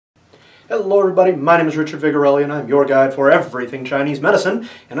Hello everybody, my name is Richard Vigorelli and I'm your guide for everything Chinese medicine,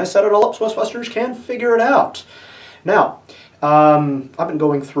 and I set it all up so us Westerners can figure it out. Now, I've been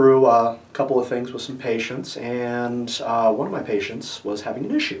going through a couple of things with some patients, and one of my patients was having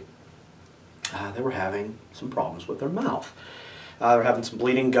an issue. They were having some problems with their mouth. They were having some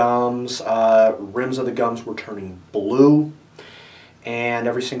bleeding gums, rims of the gums were turning blue, and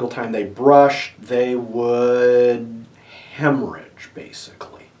every single time they brushed, they would hemorrhage, basically.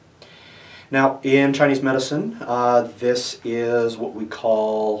 Now, in Chinese medicine, this is what we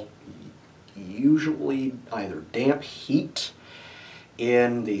call usually either damp heat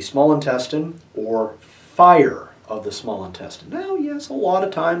in the small intestine or fire of the small intestine. Now, yes, a lot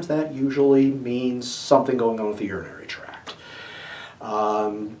of times that usually means something going on with the urinary tract.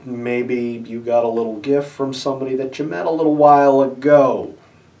 Maybe you got a little gift from somebody that you met a little while ago.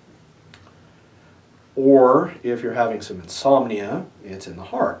 Or if you're having some insomnia, it's in the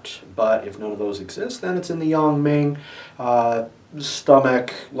heart. But if none of those exist, then it's in the yang ming,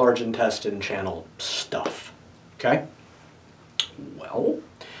 stomach, large intestine channel stuff. Okay? Well,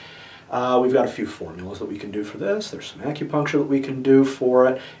 we've got a few formulas that we can do for this. There's some acupuncture that we can do for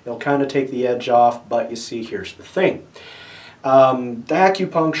it. It'll kind of take the edge off, but you see, here's the thing. The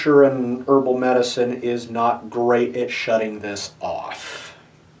acupuncture and herbal medicine is not great at shutting this off.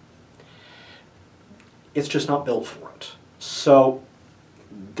 It's just not built for it. So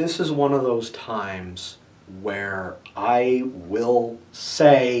this is one of those times where I will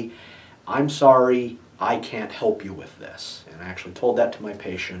say, I'm sorry, I can't help you with this. And I actually told that to my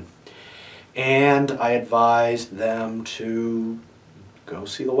patient. And I advised them to go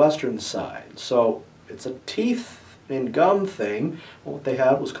see the Western side. So it's a teeth and gum thing. What they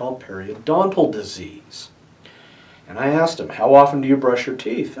had was called periodontal disease. And I asked him, how often do you brush your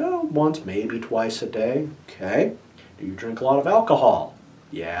teeth? Oh, once, maybe twice a day. Okay. Do you drink a lot of alcohol?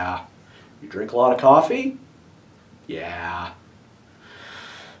 Yeah. You drink a lot of coffee? Yeah.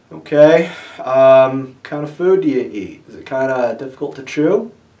 Okay. Kind of food do you eat? Is it kind of difficult to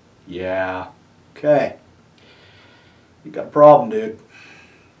chew? Yeah. Okay. You got a problem, dude.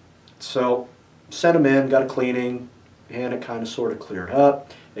 So, sent him in, got a cleaning, and it kind of sort of cleared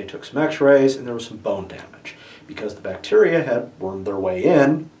up. They took some x-rays, and there was some bone damage, because the bacteria had wormed their way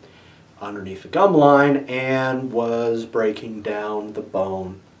in underneath the gum line and was breaking down the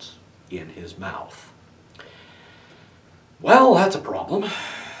bones in his mouth. Well, that's a problem.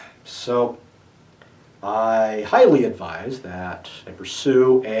 So I highly advise that they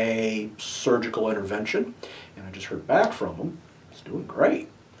pursue a surgical intervention, and I just heard back from him. He's doing great.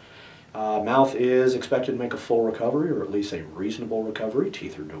 Mouth is expected to make a full recovery, or at least a reasonable recovery.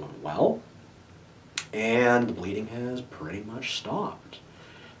 Teeth are doing well. And the bleeding has pretty much stopped.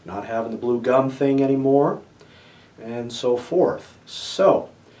 Not having the blue gum thing anymore, and so forth. So,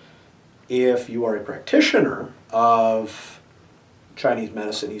 if you are a practitioner of Chinese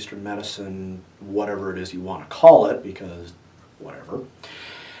medicine, Eastern medicine, whatever it is you want to call it, because whatever,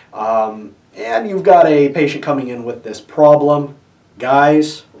 and you've got a patient coming in with this problem,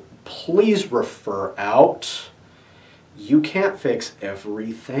 guys, please refer out. You can't fix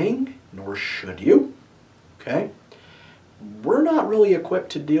everything, nor should you. Okay? We're not really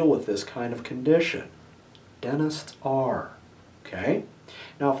equipped to deal with this kind of condition. Dentists are. Okay?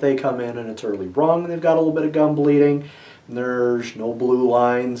 Now, if they come in and it's early rung, they've got a little bit of gum bleeding, and there's no blue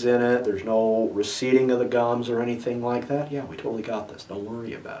lines in it, there's no receding of the gums or anything like that, yeah, we totally got this. Don't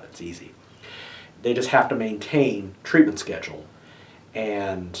worry about it. It's easy. They just have to maintain treatment schedule.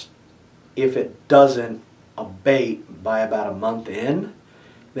 And if it doesn't abate by about a month in,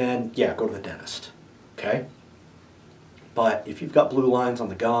 then yeah, go to the dentist. Okay? But if you've got blue lines on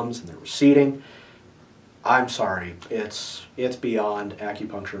the gums and they're receding, I'm sorry, it's beyond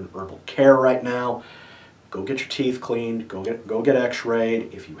acupuncture and herbal care right now. Go get your teeth cleaned, go get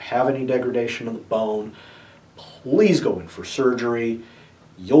x-rayed. If you have any degradation of the bone, please go in for surgery.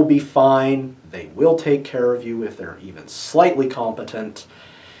 You'll be fine. They will take care of you if they're even slightly competent,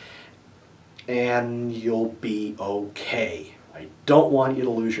 and you'll be okay. I don't want you to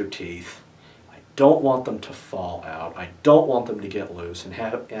lose your teeth. I don't want them to fall out. I don't want them to get loose and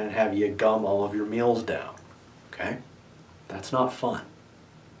have you gum all of your meals down. Okay? That's not fun.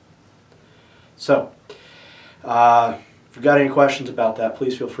 So, if you've got any questions about that,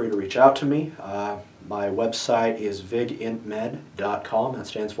 please feel free to reach out to me. My website is vigintmed.com. That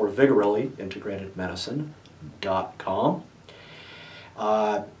stands for Vigorelli Integrated Medicine.com.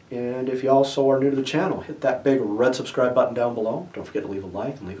 And if you also are new to the channel, hit that big red subscribe button down below. Don't forget to leave a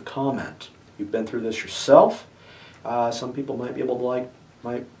like and leave a comment. If you've been through this yourself, some people might be able to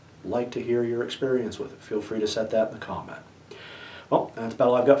like to hear your experience with it. Feel free to set that in the comment. Well, that's about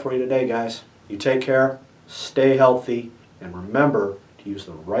all I've got for you today, guys. You take care, stay healthy, and remember to use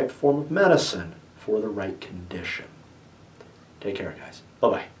the right form of medicine for the right condition. Take care, guys.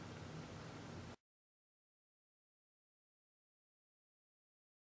 Bye-bye.